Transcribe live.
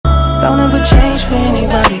Don't ever change for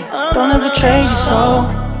anybody. Don't ever trade your soul.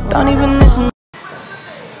 Don't even listen.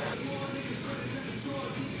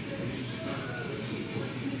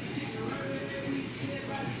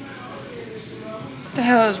 What the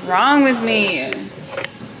hell is wrong with me?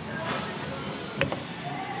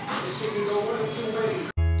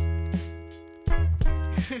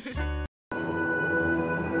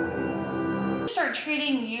 Start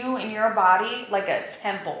treating you and your body like a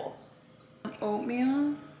temple.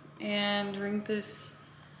 Oatmeal and drink this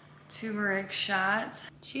turmeric shot.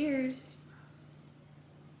 Cheers.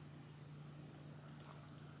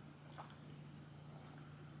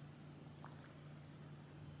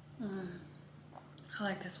 I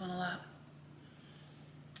like this one a lot.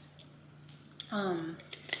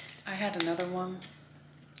 I had another one.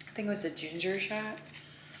 I think it was a ginger shot.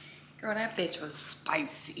 Girl, that bitch was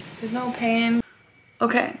spicy. There's no pain.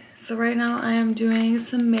 Okay, so right now I am doing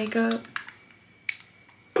some makeup.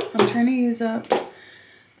 I'm trying to use up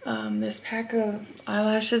this pack of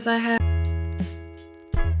eyelashes I have.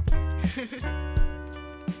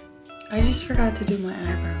 I just forgot to do my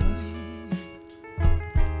eyebrows.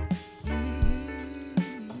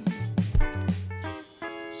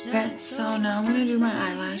 Okay, so now I'm gonna do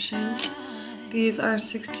my eyelashes. These are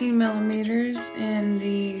 16 millimeters in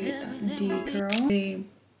the D Curl. They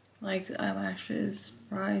liked eyelashes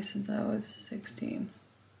probably since I was 16.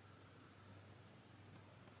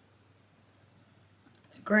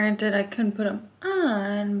 Granted, I couldn't put them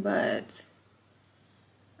on, but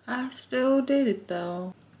I still did it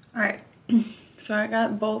though. Alright, so I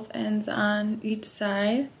got both ends on each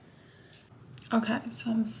side. Okay,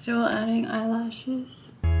 so I'm still adding eyelashes.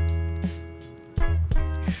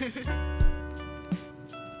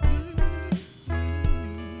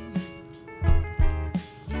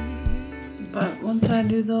 But once I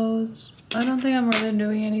do those, I don't think I'm really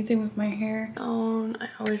doing anything with my hair. I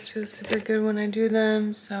always feel super good when I do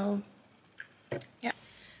them, so yeah.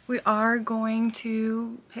 We are going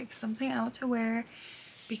to pick something out to wear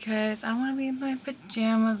because I don't want to be in my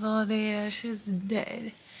pajamas all day. That shit's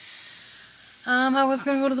dead. I was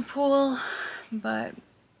gonna go to the pool, but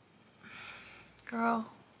girl,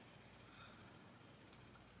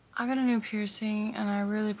 I got a new piercing and I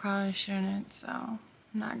really probably shouldn't, so I'm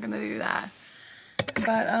not gonna do that.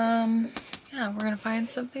 But yeah, we're gonna find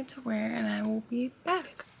something to wear and I will be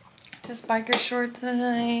back. Just biker shorts and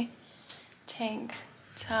a tank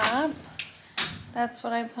top. That's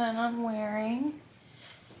what I plan on wearing.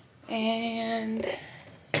 And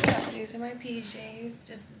yeah, these are my PJs.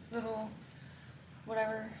 Just this little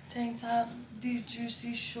whatever tank top. These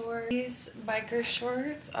juicy shorts. These biker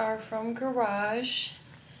shorts are from Garage.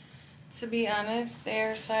 To be honest,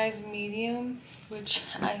 they're size medium, which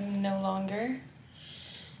I'm no longer.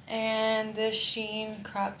 And this Shein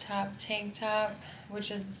crop top tank top,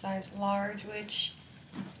 which is a size large, which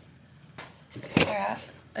I got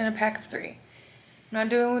in a pack of 3. I'm not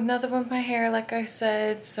doing nothing with my hair, like I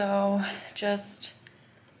said, so just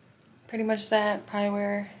pretty much that. Probably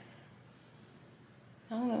wear,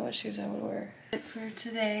 I don't know what shoes I would wear. For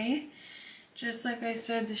today, just like I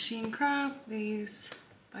said, the Shein crop, these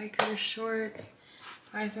biker shorts,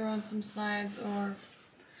 probably throw on some slides or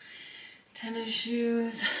tennis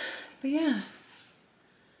shoes. But yeah,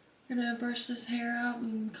 I'm gonna brush this hair out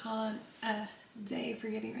and call it a day for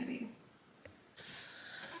getting ready.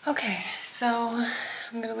 Okay, so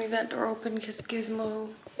I'm gonna leave that door open because Gizmo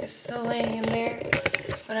is still laying in there.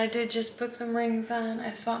 But I did just put some rings on.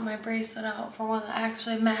 I swapped my bracelet out for one that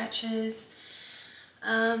actually matches.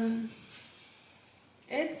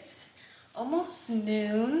 It's almost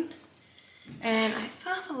noon. And I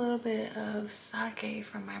still have a little bit of sake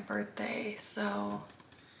from my birthday, so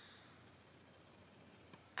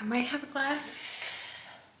I might have a glass.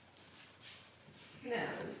 Who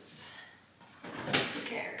knows? Who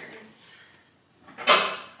cares?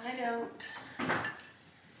 I don't.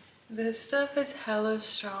 This stuff is hella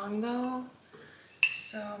strong though,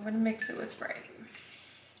 so I'm gonna mix it with Sprite,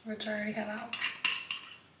 which I already have out.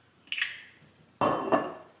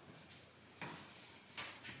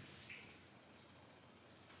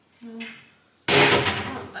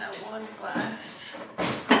 I want that one glass.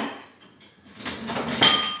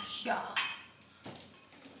 Yeah.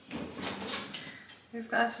 These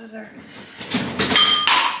glasses are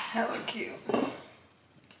hella cute. So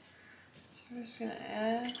we're just gonna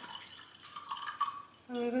add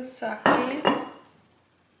a little sake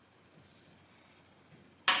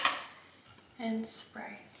and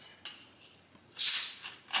Sprite.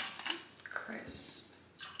 Crisp.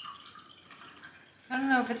 I don't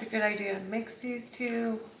know if it's a good idea to mix these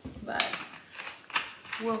two, but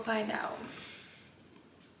we'll find out.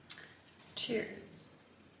 Cheers.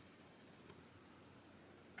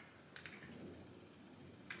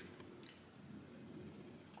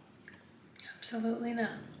 Absolutely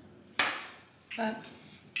not. But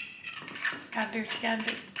gotta do what you gotta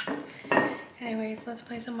do. Anyways, let's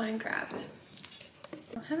play some Minecraft.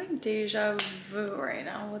 I'm having deja vu right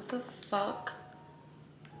now. What the fuck?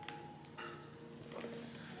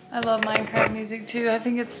 I love Minecraft music too. I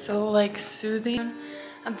think it's so like soothing.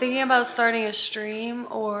 I'm thinking about starting a stream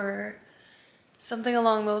or something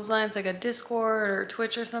along those lines, like a Discord or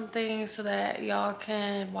Twitch or something, so that y'all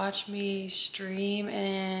can watch me stream.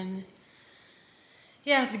 And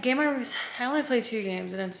yeah, the game I only play 2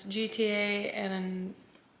 games, and it's GTA and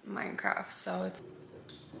Minecraft. So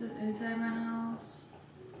this is inside my house.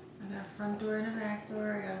 I got a front door and a back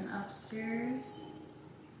door. I got an upstairs,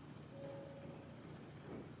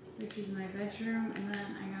 which is my bedroom, and then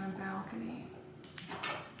I got a balcony.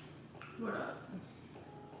 What up?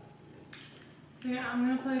 So yeah, I'm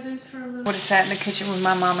gonna play this for a little. Would have sat in the kitchen with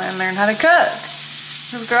my mama and learned how to cook.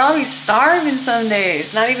 Cause girl, I be starving some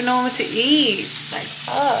days, not even knowing what to eat. Like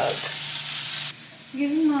fuck.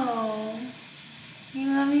 Gizmo, you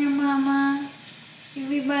love your mama. You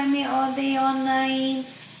be by me all day, all night.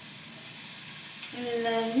 I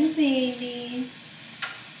love you, baby.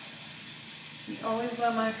 You always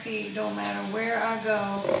by my feet, don't matter where I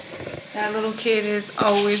go. That little kid is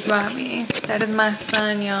always by me. That is my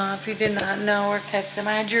son, y'all. If you did not know or catch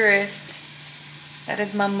my drift, that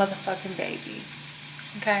is my motherfucking baby.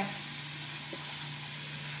 Okay?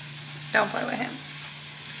 Don't play with him.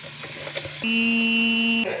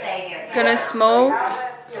 Gonna smoke.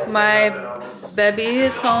 My baby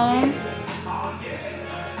is home.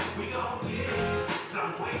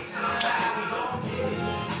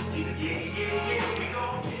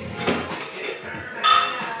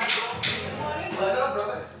 What's up,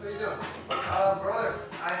 brother? How you doing? Brother,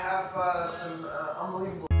 I have some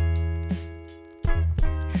unbelievable.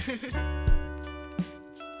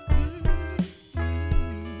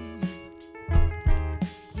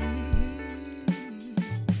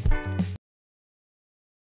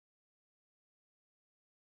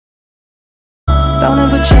 Don't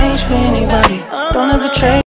ever change for anybody. Don't ever trade.